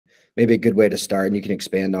maybe a good way to start, and you can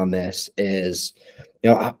expand on this, is,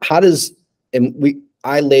 how does, and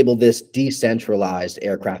I label this decentralized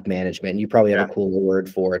aircraft management. You probably have a cooler word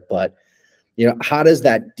for it, but how does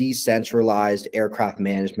that decentralized aircraft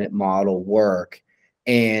management model work,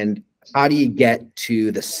 and how do you get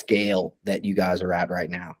to the scale that you guys are at right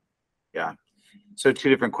now? Yeah. So two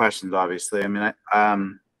different questions, obviously. I mean,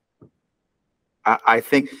 I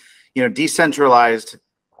think, decentralized,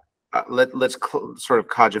 let's sort of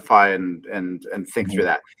codify and think through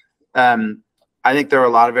that. I think there are a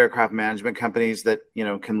lot of aircraft management companies that,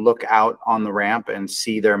 can look out on the ramp and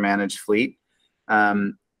see their managed fleet.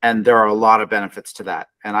 And there are a lot of benefits to that.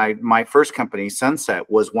 And my first company, Sunset,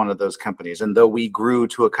 was one of those companies. And though we grew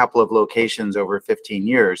to a couple of locations over 15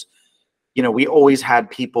 years, we always had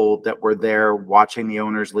people that were there watching the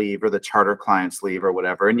owners leave or the charter clients leave or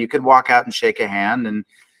whatever. And you could walk out and shake a hand.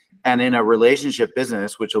 And in a relationship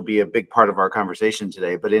business, which will be a big part of our conversation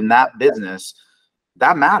today, but in that business,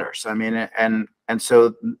 that matters. I mean, and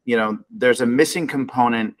so, there's a missing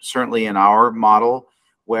component, certainly in our model,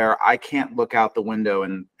 where I can't look out the window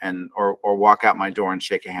or walk out my door and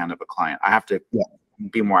shake a hand of a client. I have to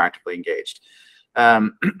be more actively engaged.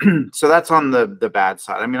 So that's on the bad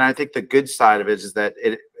side. I mean, I think the good side of it is that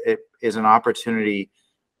it is an opportunity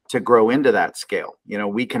to grow into that scale.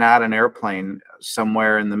 We can add an airplane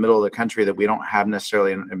somewhere in the middle of the country that we don't have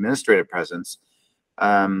necessarily an administrative presence.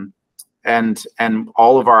 And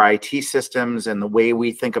all of our IT systems and the way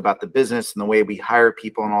we think about the business and the way we hire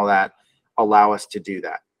people and all that allow us to do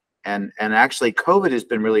that. And actually COVID has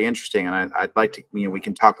been really interesting. And I'd like to, we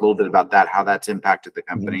can talk a little bit about that, how that's impacted the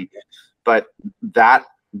company, but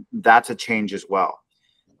that's a change as well.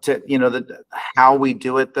 To, how we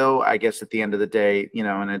do it though, I guess at the end of the day,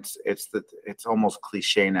 and it's almost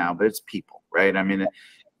cliche now, but it's people, right? I mean,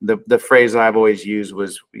 the phrase I've always used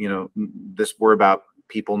was, we're about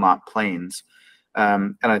people, not planes.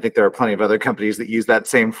 And I think there are plenty of other companies that use that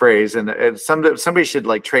same phrase, and somebody should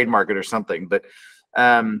like trademark it or something. But,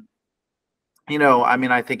 I mean,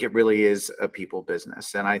 I think it really is a people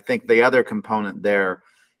business. And I think the other component there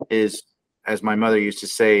is, as my mother used to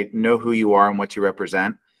say, know who you are and what you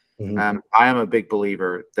represent. I am a big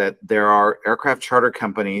believer that there are aircraft charter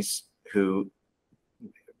companies who,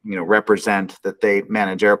 represent that they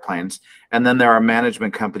manage airplanes. And then there are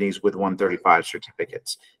management companies with 135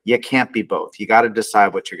 certificates. You can't be both. You got to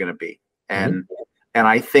decide what you're going to be. And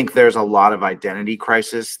I think there's a lot of identity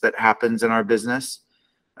crisis that happens in our business.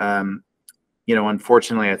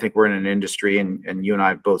 Unfortunately, I think we're in an industry, and you and I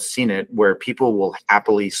have both seen it, where people will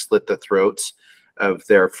happily slit the throats of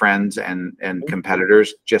their friends and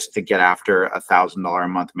competitors just to get after $1,000 a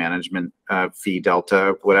month management fee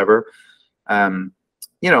delta, whatever.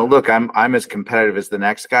 Look, I'm as competitive as the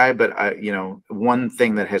next guy, but one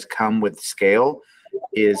thing that has come with scale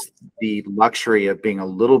is the luxury of being a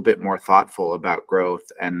little bit more thoughtful about growth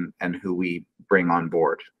and who we bring on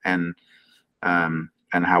board and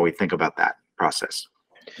how we think about that process.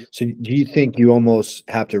 So do you think you almost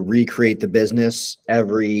have to recreate the business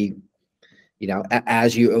every,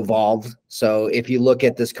 as you evolve? So if you look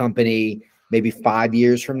at this company maybe 5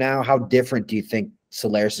 years from now, how different do you think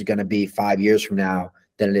Solairus is going to be 5 years from now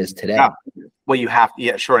than it is today? Well,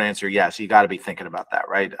 short answer, yes. You got to be thinking about that,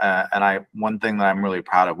 right? And one thing that I'm really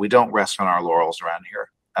proud of, we don't rest on our laurels around here.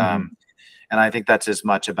 And I think that's as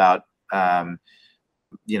much about,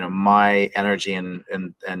 my energy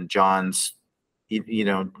and John's.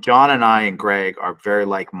 John and I and Greg are very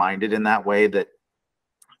like-minded in that way, that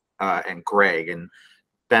and Greg and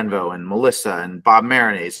Benvo and Melissa and Bob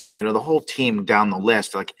Marinese, the whole team down the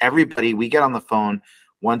list, like everybody, we get on the phone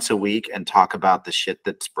once a week and talk about the shit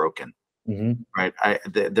that's broken. Right.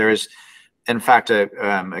 There's, in fact,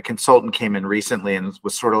 a consultant came in recently and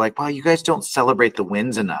was sort of like, well, you guys don't celebrate the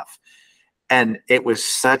wins enough. And it was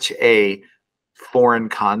such a foreign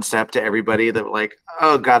concept to everybody that like,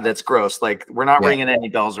 oh God, that's gross. Like, we're not ringing any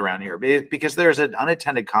bells around here, because there's an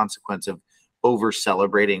unintended consequence of over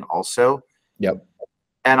celebrating also.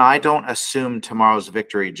 And I don't assume tomorrow's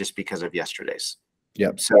victory just because of yesterday's.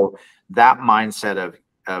 So that mindset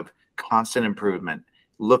of constant improvement,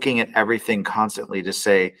 looking at everything constantly to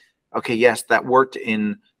say, okay, yes, that worked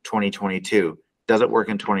in 2022. Does it work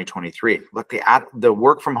in 2023? Look, the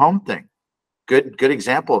work from home thing, good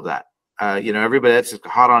example of that. Everybody, that's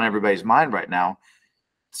hot on everybody's mind right now.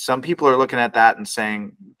 Some people are looking at that and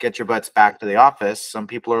saying, get your butts back to the office. Some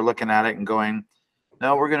people are looking at it and going,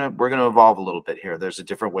 no, we're gonna evolve a little bit here. There's a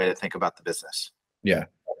different way to think about the business.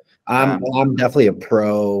 I'm definitely a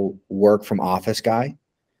pro work from office guy.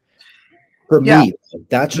 For me,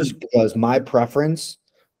 that's just because my preference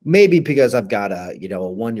maybe because I've got a, a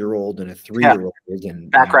 1-year-old and a 3-year-old and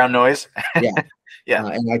background noise. Yeah. Yeah.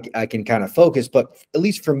 And I can kind of focus, but at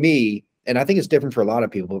least for me, and I think it's different for a lot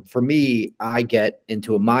of people, but for me, I get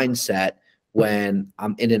into a mindset when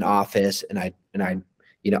I'm in an office and I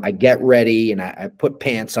get ready and I put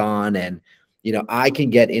pants on and, I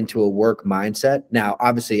can get into a work mindset. Now,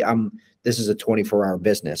 obviously this is a 24-hour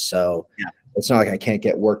business. So it's not like I can't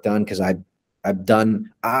get work done because I've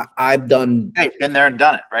done Hey, been there and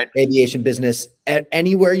done it, right? Aviation business at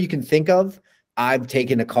anywhere you can think of. I've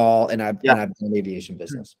taken a call and I've done aviation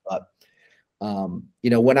business. But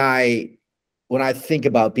when I think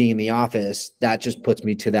about being in the office, that just puts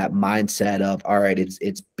me to that mindset of, all right,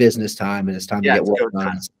 it's business time and it's time to get work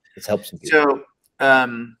done. It's helps people. So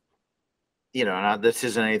this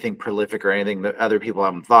isn't anything prolific or anything that other people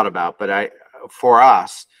haven't thought about, but for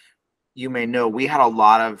us, you may know we had a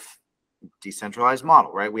lot of decentralized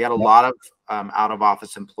model, right? We had a lot of out of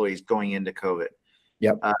office employees going into COVID.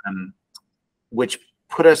 Which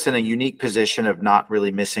put us in a unique position of not really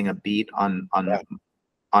missing a beat on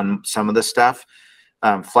some of the stuff.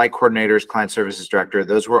 Flight coordinators, client services director,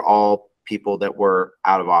 those were all people that were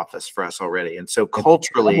out of office for us already. And so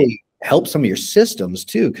culturally help some of your systems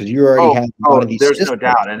too, because you already have a lot of these there's systems.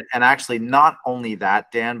 No doubt. And actually not only that,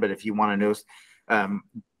 Dan, but if you want to know,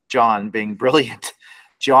 John being brilliant,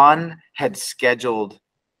 John had scheduled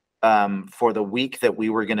for the week that we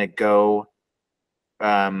were going to go,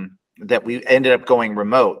 that we ended up going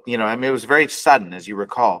remote. I mean, it was very sudden, as you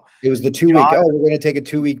recall. It was the 2-week. Oh, we're going to take a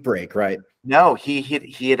 2-week break, right? No, he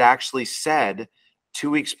had actually said 2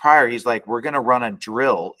 weeks prior, he's like, we're going to run a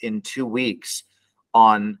drill in 2 weeks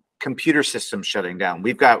on computer systems shutting down.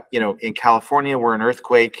 We've got, in California, we're an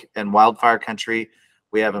earthquake and wildfire country.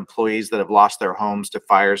 We have employees that have lost their homes to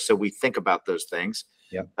fires. So we think about those things.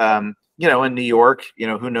 In New York,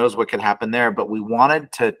 who knows what could happen there, but we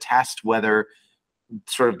wanted to test whether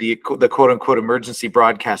sort of the quote unquote emergency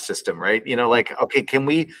broadcast system, right? Like, okay, can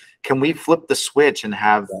we flip the switch and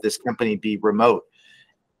have this company be remote?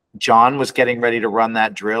 John was getting ready to run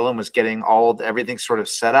that drill and was getting everything sort of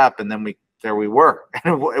set up. And then there we were.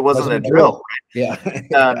 It wasn't a drill. Right?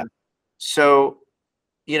 Yeah. So,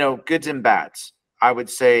 goods and bads, I would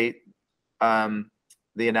say, the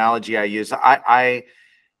analogy I use,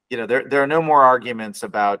 there are no more arguments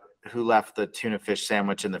about who left the tuna fish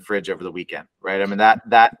sandwich in the fridge over the weekend, right? I mean,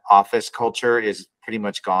 that office culture is pretty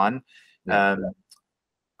much gone,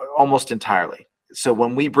 almost entirely. So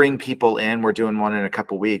when we bring people in, we're doing one in a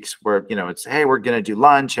couple of weeks where, it's, hey, we're going to do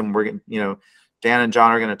lunch and we're going to, Dan and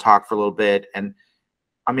John are going to talk for a little bit. And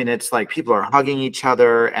I mean, it's like people are hugging each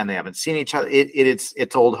other and they haven't seen each other.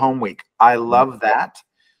 It's old home week. I love that.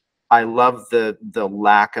 I love the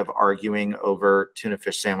lack of arguing over tuna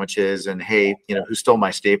fish sandwiches and, hey, who stole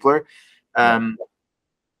my stapler? But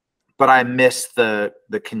I miss the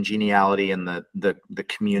congeniality and the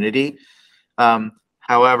community.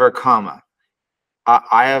 However,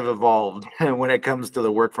 I have evolved when it comes to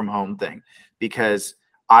the work from home thing, because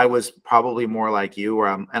I was probably more like you,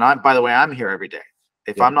 by the way, I'm here every day.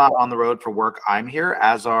 If I'm not on the road for work, I'm here,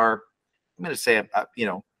 as are, I'm going to say,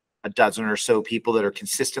 a dozen or so people that are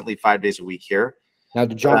consistently 5 days a week here. Now,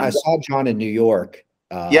 John, I saw John in New York.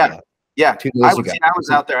 2 days ago. I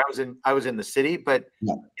was out there. I was in the city, but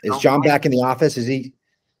is John back in the office? Is he?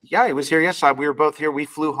 Yeah, he was here. Yes, we were both here. We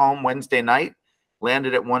flew home Wednesday night,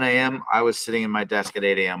 landed at 1 a.m. I was sitting in my desk at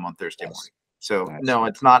 8 a.m. on Thursday morning. So no,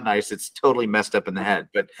 it's not nice. It's totally messed up in the head.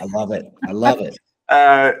 But I love it. I love it.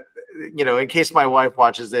 In case my wife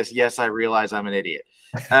watches this, yes, I realize I'm an idiot.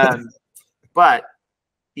 But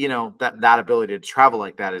that ability to travel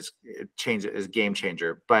like that is game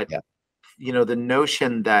changer. But the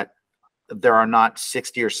notion that there are not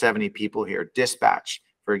 60 or 70 people here. Dispatch,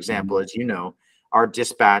 for example, as you know, our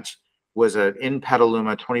dispatch was in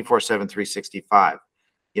Petaluma 24/7, 365.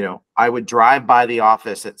 I would drive by the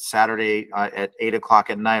office at Saturday at 8 o'clock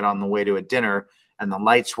at night on the way to a dinner, and the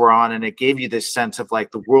lights were on, and it gave you this sense of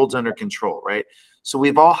like the world's under control, right? So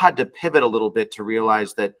we've all had to pivot a little bit to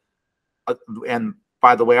realize that, and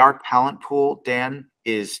by the way, our talent pool, Dan,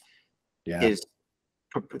 is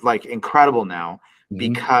like incredible now,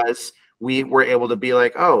 because we were able to be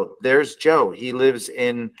like, oh, there's Joe. He lives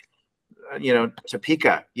in,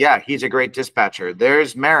 Topeka. Yeah, he's a great dispatcher.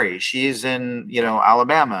 There's Mary. She's in,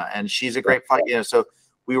 Alabama, and she's a great flight. So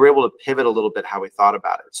we were able to pivot a little bit how we thought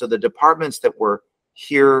about it. So the departments that were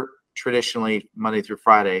here traditionally Monday through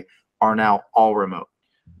Friday are now all remote.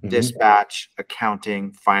 Dispatch,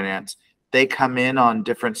 accounting, finance. They come in on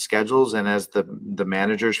different schedules and as the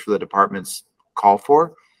managers for the departments call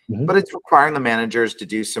for, but it's requiring the managers to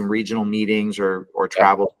do some regional meetings or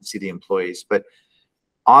travel to see the employees. But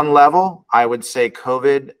On level, I would say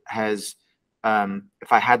COVID has,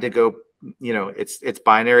 if I had to go, you know, it's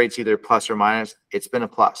binary. It's either plus or minus. It's been a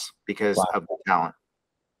plus because Wow. of the talent.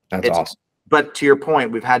 That's awesome. But to your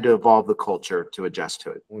point, we've had to evolve the culture to adjust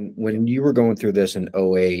to it. When you were going through this in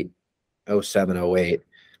 08, 07, 08,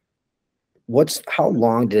 how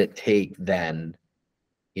long did it take then?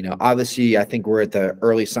 You know, obviously I think we're at the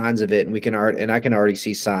early signs of it, and I can already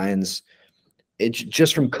see signs. It's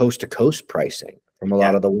just from coast to coast pricing from a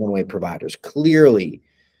lot of the one-way providers. Clearly,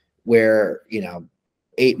 where, you know,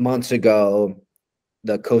 8 months ago,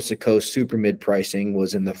 the coast to coast super mid pricing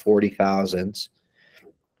was in the 40,000s.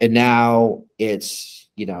 And now it's,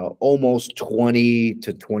 you know, almost 20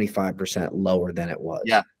 to 25% lower than it was.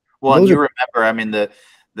 Yeah. Well, and you remember, I mean,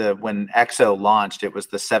 when EXO launched, it was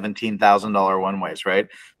the $17,000 one ways, right?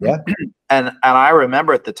 Yeah. And I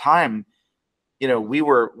remember at the time, you know, we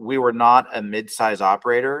were not a mid-size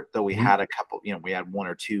operator, though we had a couple, you know, we had one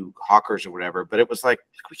or two hawkers or whatever, but it was like,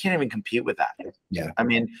 we can't even compete with that. Yeah. I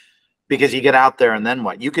mean, because you get out there and then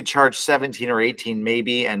what? You could charge 17 or 18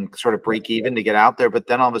 maybe and sort of break even to get out there, but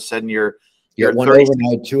then all of a sudden you're one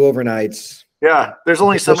overnight, 2 overnights. Yeah. There's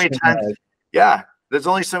only so many times. Yeah. There's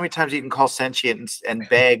only so many times you can call Sentient and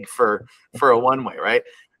beg for a one-way, right?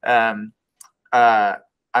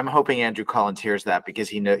 I'm hoping Andrew Collins hears that, because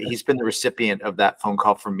he's been the recipient of that phone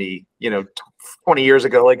call from me, you know, 20 years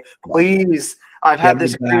ago. Like, please, I've had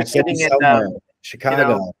this crew sitting in Chicago. You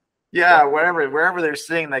know, yeah, wherever they're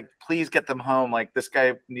sitting, like, please get them home. Like, this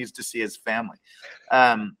guy needs to see his family.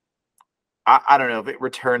 I don't know if it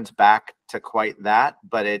returns back to quite that,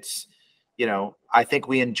 but it's, you know, I think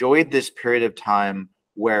we enjoyed this period of time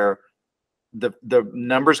where the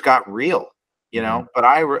numbers got real. You know, but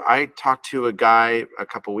I talked to a guy a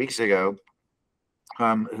couple weeks ago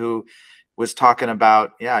who was talking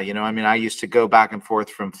about, you know, I mean, I used to go back and forth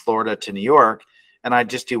from Florida to New York, and I'd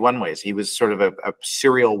just do one ways. He was sort of a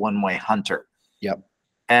serial one-way hunter. Yep.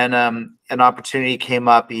 And an opportunity came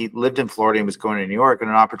up. He lived in Florida and was going to New York, and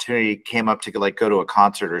an opportunity came up to like go to a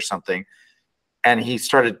concert or something. And he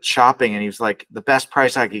started shopping, and he was like, the best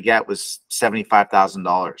price I could get was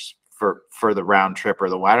 $75,000. For the round trip, or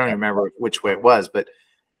I don't even remember which way it was, but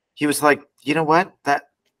he was like, you know what,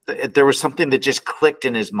 there was something that just clicked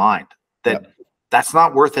in his mind that that's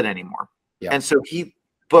not worth it anymore. And so he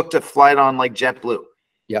booked a flight on like JetBlue.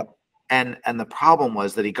 And the problem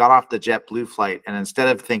was that he got off the JetBlue flight, and instead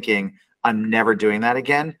of thinking, I'm never doing that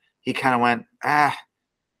again, he kind of went,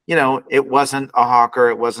 you know, it wasn't a Hawker,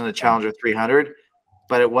 it wasn't a Challenger 300,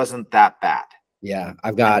 but it wasn't that bad. Yeah,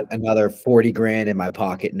 I've got another 40 grand in my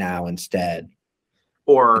pocket now instead.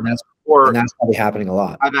 And that's probably happening a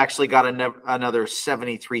lot. I've actually got another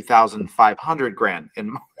 73,500 grand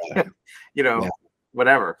in, you know,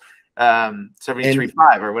 whatever,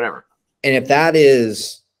 73.5 or whatever. And if that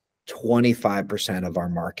is 25% of our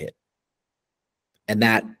market, and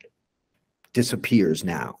that disappears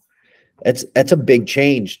now, that's a big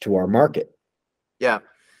change to our market. Yeah.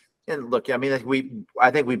 And look, I mean,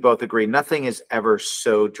 I think we both agree, nothing is ever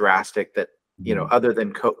so drastic that, you know, other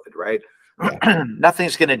than COVID, right?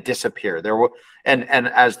 Nothing's going to disappear. And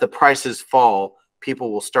as the prices fall,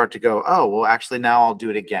 people will start to go, oh, well, actually now I'll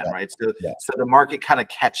do it again, right? So the market kind of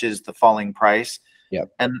catches the falling price,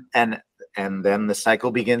 and then the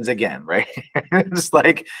cycle begins again, right? It's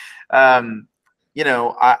like, you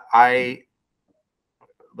know,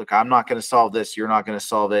 look, I'm not going to solve this. You're not going to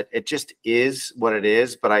solve it. It just is what it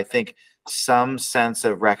is. But I think some sense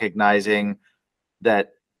of recognizing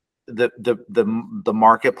that the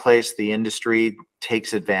marketplace, the industry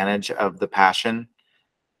takes advantage of the passion,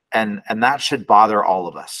 and that should bother all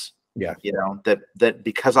of us. Yeah. You know, that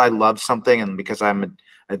because I love something and because I'm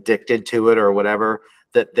addicted to it or whatever,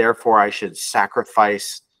 that therefore I should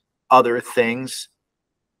sacrifice other things.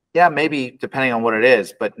 Yeah, maybe depending on what it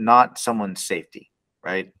is, but not someone's safety.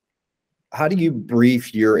 Right. How do you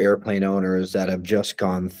brief your airplane owners that have just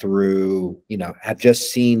gone through, you know, have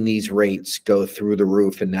just seen these rates go through the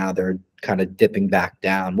roof, and now they're kind of dipping back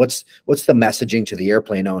down? What's the messaging to the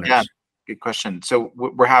airplane owners? Yeah, good question. So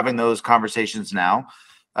we're having those conversations now,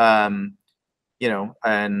 you know,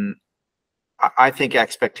 and I think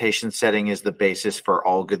expectation setting is the basis for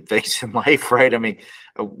all good things in life, right? I mean,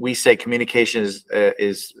 we say communication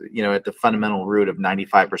is, you know, at the fundamental root of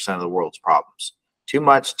 95% of the world's problems. Too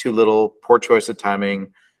much, too little, poor choice of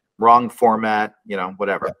timing, wrong format, you know,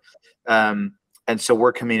 whatever. And so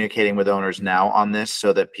we're communicating with owners now on this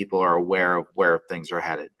so that people are aware of where things are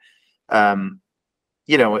headed.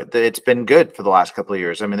 You know, it's been good for the last couple of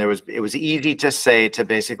years. I mean, it was easy to say to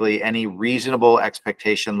basically any reasonable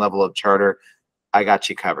expectation level of charter, I got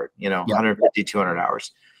you covered, you know, 150, 200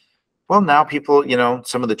 hours. Well, now people,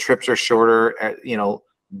 some of the trips are shorter.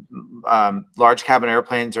 Large cabin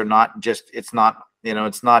airplanes are not just. It's not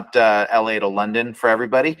LA to London for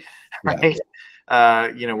everybody, right?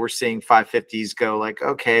 We're seeing 550s go like,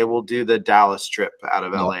 okay, we'll do the Dallas trip out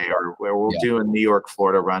of LA, or where we'll do a New York,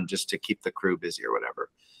 Florida run just to keep the crew busy or whatever.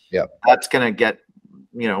 Yeah, that's going to get,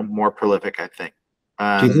 more prolific, I think.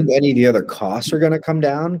 Do you think any of the other costs are going to come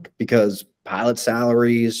down because pilot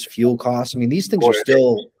salaries, fuel costs? I mean, these things are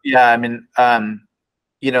still. Yeah, I mean,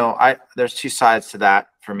 there's two sides to that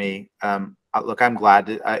for me. Look, I'm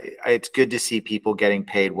glad it's good to see people getting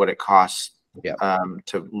paid what it costs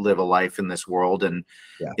to live a life in this world. And,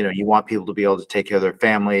 you want people to be able to take care of their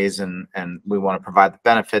families, and we want to provide the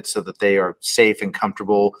benefits so that they are safe and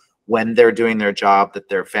comfortable when they're doing their job, that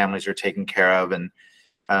their families are taken care of. And,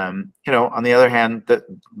 on the other hand, that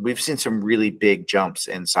we've seen some really big jumps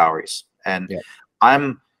in salaries, and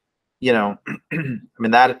I'm, I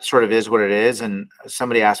mean, that sort of is what it is. And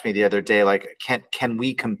somebody asked me the other day, like, can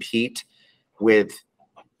we compete with,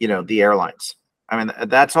 the airlines? I mean,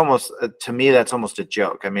 that's almost, to me, that's almost a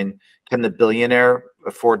joke. I mean, can the billionaire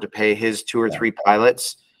afford to pay his 2 or 3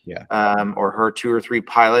 pilots, or her 2 or 3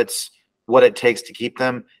 pilots what it takes to keep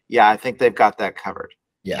them? Yeah, I think they've got that covered.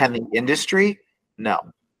 Can the industry?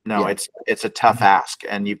 No, it's a tough ask.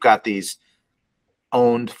 And you've got these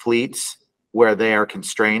owned fleets where they are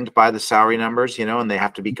constrained by the salary numbers, and they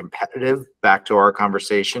have to be competitive. Back to our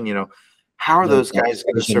conversation, how are those guys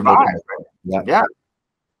going to survive? Yeah.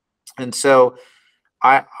 And so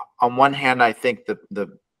on one hand, I think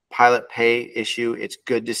the pilot pay issue, it's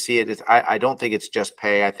good to see it. I don't think it's just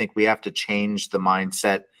pay. I think we have to change the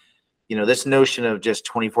mindset. This notion of just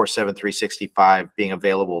 24/7, 365 being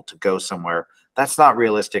available to go somewhere, that's not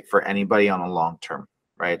realistic for anybody on a long term,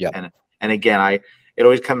 right? And again, it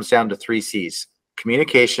always comes down to 3 C's: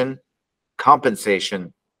 communication,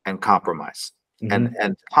 compensation, and compromise.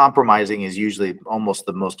 And compromising is usually almost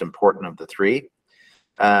the most important of the 3.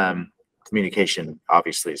 Communication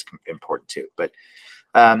obviously is important too, but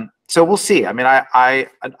so we'll see. I mean, I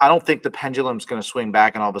don't think the pendulum's going to swing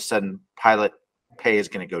back and all of a sudden pilot pay is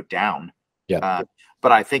going to go down.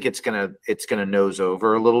 But I think it's gonna nose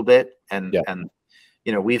over a little bit. And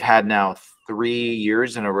we've had now 3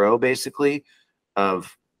 years in a row basically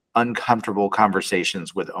of uncomfortable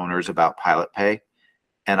conversations with owners about pilot pay.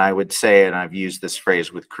 And I would say, and I've used this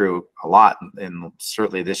phrase with crew a lot, and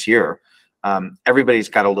certainly this year, everybody's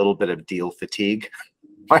got a little bit of deal fatigue.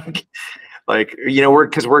 We're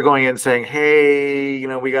going in saying, hey,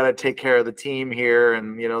 we got to take care of the team here,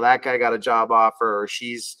 and that guy got a job offer, or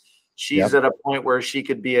she's at a point where she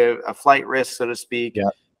could be a flight risk, so to speak.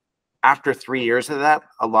 After 3 years of that,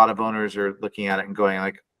 a lot of owners are looking at it and going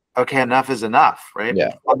like, okay, enough is enough, right?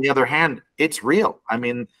 On the other hand, it's real. I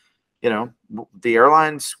mean, the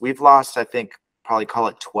airlines, we've lost, I think, probably call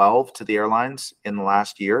it 12 to the airlines in the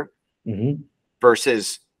last year,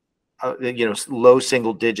 versus low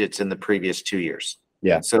single digits in the previous 2 years.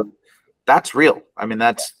 So that's real. I mean,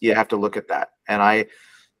 you have to look at that. And I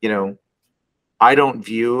don't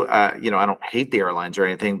view, I don't hate the airlines or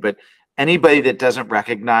anything, but anybody that doesn't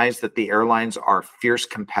recognize that the airlines are fierce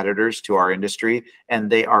competitors to our industry, and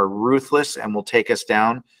they are ruthless and will take us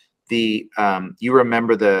down. You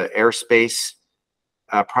remember the airspace,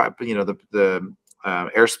 the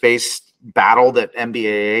airspace battle that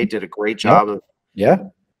MBAA did a great job of.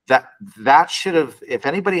 That should have, if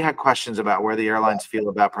anybody had questions about where the airlines feel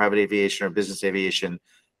about private aviation or business aviation,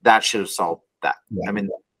 that should have solved that. I mean,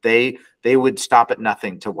 they would stop at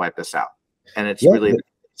nothing to wipe us out. And it's really,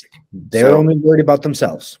 they're only worried about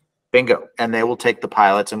themselves. Bingo. And they will take the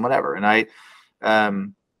pilots and whatever. And I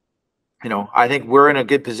think we're in a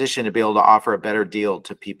good position to be able to offer a better deal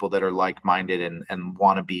to people that are like-minded and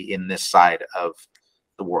want to be in this side of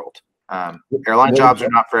the world. Airline jobs are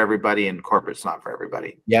not for everybody, and corporate's not for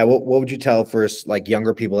everybody. What would you tell for like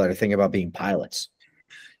younger people that are thinking about being pilots?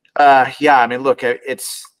 I mean, look,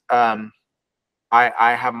 it's I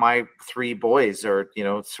have my 3 boys are,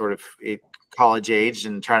 sort of college age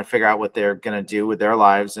and trying to figure out what they're going to do with their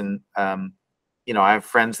lives. And, I have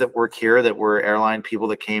friends that work here that were airline people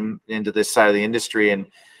that came into this side of the industry,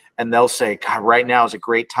 and they'll say, God, right now is a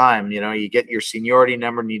great time. You get your seniority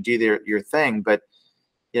number and you do your thing. But,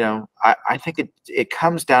 I think it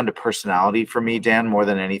comes down to personality for me, Dan, more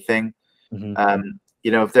than anything.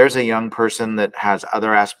 If there's a young person that has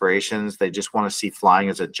other aspirations, they just want to see flying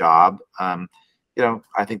as a job.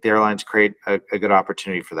 I think the airlines create a good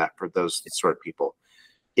opportunity for that, for those sort of people.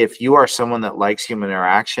 If you are someone that likes human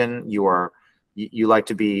interaction, you like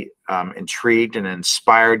to be intrigued and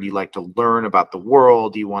inspired, you like to learn about the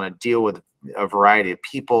world, you want to deal with a variety of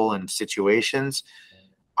people and situations,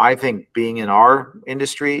 I think being in our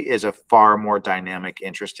industry is a far more dynamic,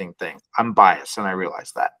 interesting thing. I'm biased, and I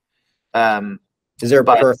realize that. Is there a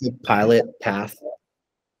perfect pilot path?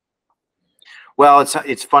 Well,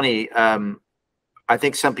 it's funny. I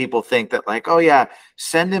think some people think that, like, oh yeah,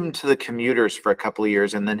 send him to the commuters for a couple of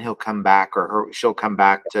years and then he'll come back, or she'll come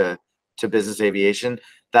back to business aviation.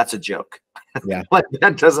 That's a joke. Yeah. Like,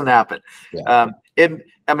 that doesn't happen. Yeah.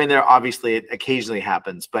 I mean, there obviously it occasionally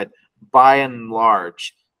happens, but by and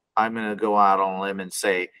large, I'm going to go out on a limb and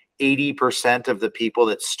say 80% of the people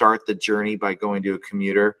that start the journey by going to a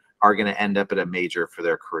commuter are going to end up at a major for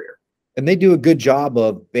their career. And they do a good job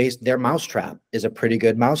of their mousetrap is a pretty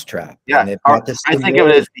good mousetrap. Yeah, I think of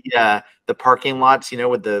it as the parking lots,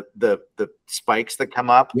 with the spikes that come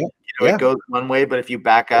up. Yeah. It goes one way, but if you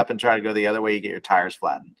back up and try to go the other way, you get your tires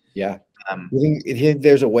flattened. Yeah. You think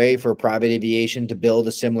there's a way for private aviation to build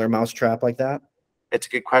a similar mousetrap like that? It's a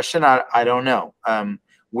good question. I don't know.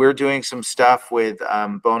 We're doing some stuff with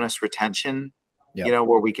bonus retention,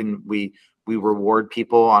 where we reward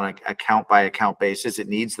people on an account by account basis. It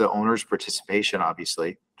needs the owner's participation,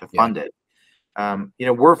 obviously, to fund it.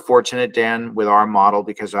 We're fortunate, Dan, with our model,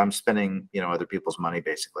 because I'm spending, other people's money,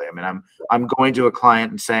 basically. I mean, I'm going to a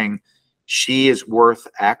client and saying, she is worth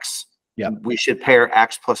X. Yeah. We should pay her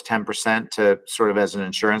X plus 10% to sort of as an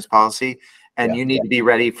insurance policy. And you need to be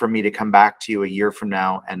ready for me to come back to you a year from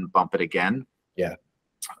now and bump it again. Yeah.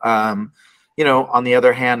 On the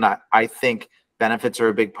other hand, I think benefits are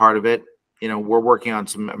a big part of it. We're working on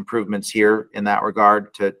some improvements here in that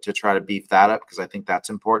regard to try to beef that up, because I think that's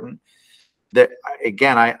important. That,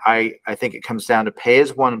 again, I think it comes down to pay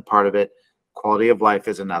is one part of it, quality of life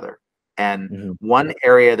is another. And one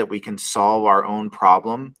area that we can solve our own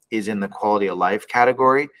problem is in the quality of life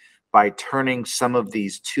category, by turning some of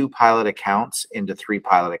these 2 pilot accounts into 3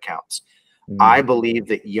 pilot accounts. I believe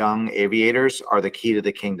that young aviators are the key to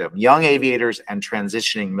the kingdom. Young aviators and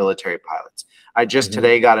transitioning military pilots. I just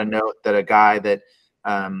today got a note that a guy that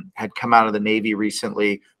had come out of the Navy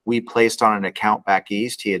recently, we placed on an account back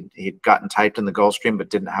east. He had gotten typed in the Gulfstream but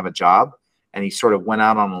didn't have a job, and he sort of went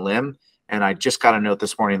out on a limb. And I just got a note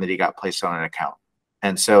this morning that he got placed on an account.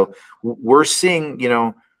 And so we're seeing,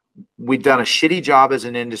 we've done a shitty job as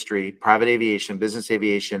an industry, private aviation, business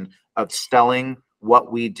aviation, of selling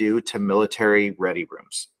what we do to military ready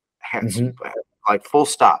rooms. Like, full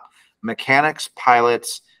stop. Mechanics,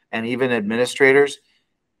 pilots, and even administrators,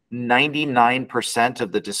 99%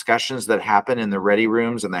 of the discussions that happen in the ready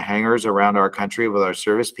rooms and the hangars around our country with our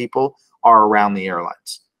service people are around the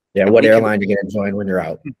airlines. Yeah. And what airline are you going to join when you're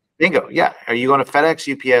out? Bingo. Yeah. Are you going to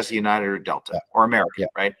FedEx, UPS, United, or Delta, or American?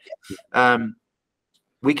 Right.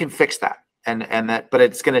 We can fix that. But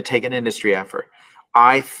it's going to take an industry effort.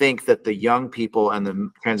 I think that the young people and the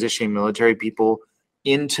transitioning military people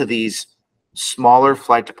into these smaller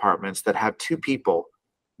flight departments that have 2 people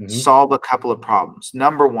solve a couple of problems.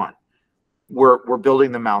 Number one, we're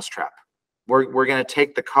building the mousetrap. We're going to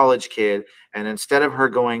take the college kid, and instead of her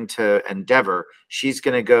going to Endeavor, she's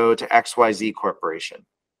going to go to XYZ Corporation.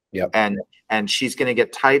 Yep. And she's going to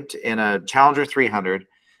get typed in a Challenger 300,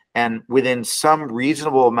 and within some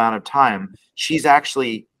reasonable amount of time, she's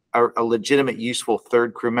actually a legitimate, useful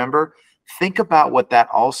 3rd crew member. Think about what that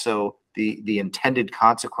also, the intended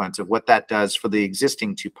consequence of what that does for the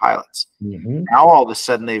existing 2 pilots. Now, all of a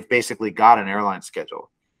sudden, they've basically got an airline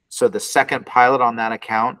schedule. So the 2nd pilot on that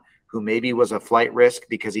account, who maybe was a flight risk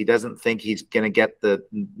because he doesn't think he's going to get the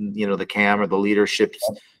cam or the leadership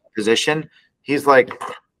position, he's like,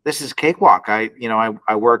 this is cakewalk.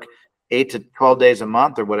 I work 8 to 12 days a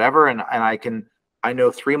month or whatever, and I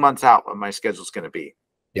know 3 months out what my schedule is going to be.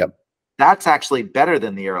 Yep. That's actually better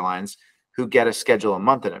than the airlines, who get a schedule a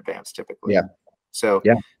month in advance typically. Yeah. So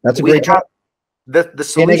that's a great job. The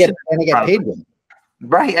solution, and they get paid well.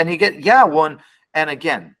 Right. And you get, one. And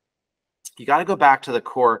again, you got to go back to the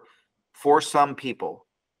core. For some people,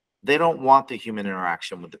 they don't want the human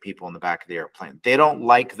interaction with the people in the back of the airplane. They don't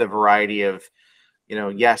like the variety of,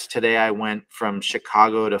 yes, today I went from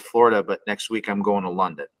Chicago to Florida, but next week I'm going to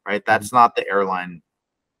London, right? That's not the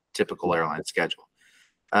typical airline schedule.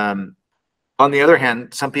 On the other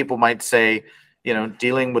hand, some people might say,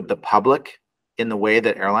 dealing with the public in the way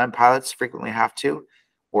that airline pilots frequently have to,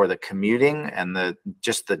 or the commuting and the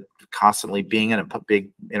constantly being in a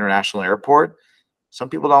big international airport, some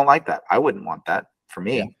people don't like that. I wouldn't want that for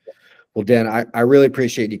me. Yeah. Well, Dan, I really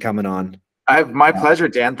appreciate you coming on. My pleasure,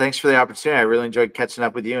 Dan. Thanks for the opportunity. I really enjoyed catching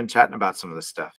up with you and chatting about some of this stuff.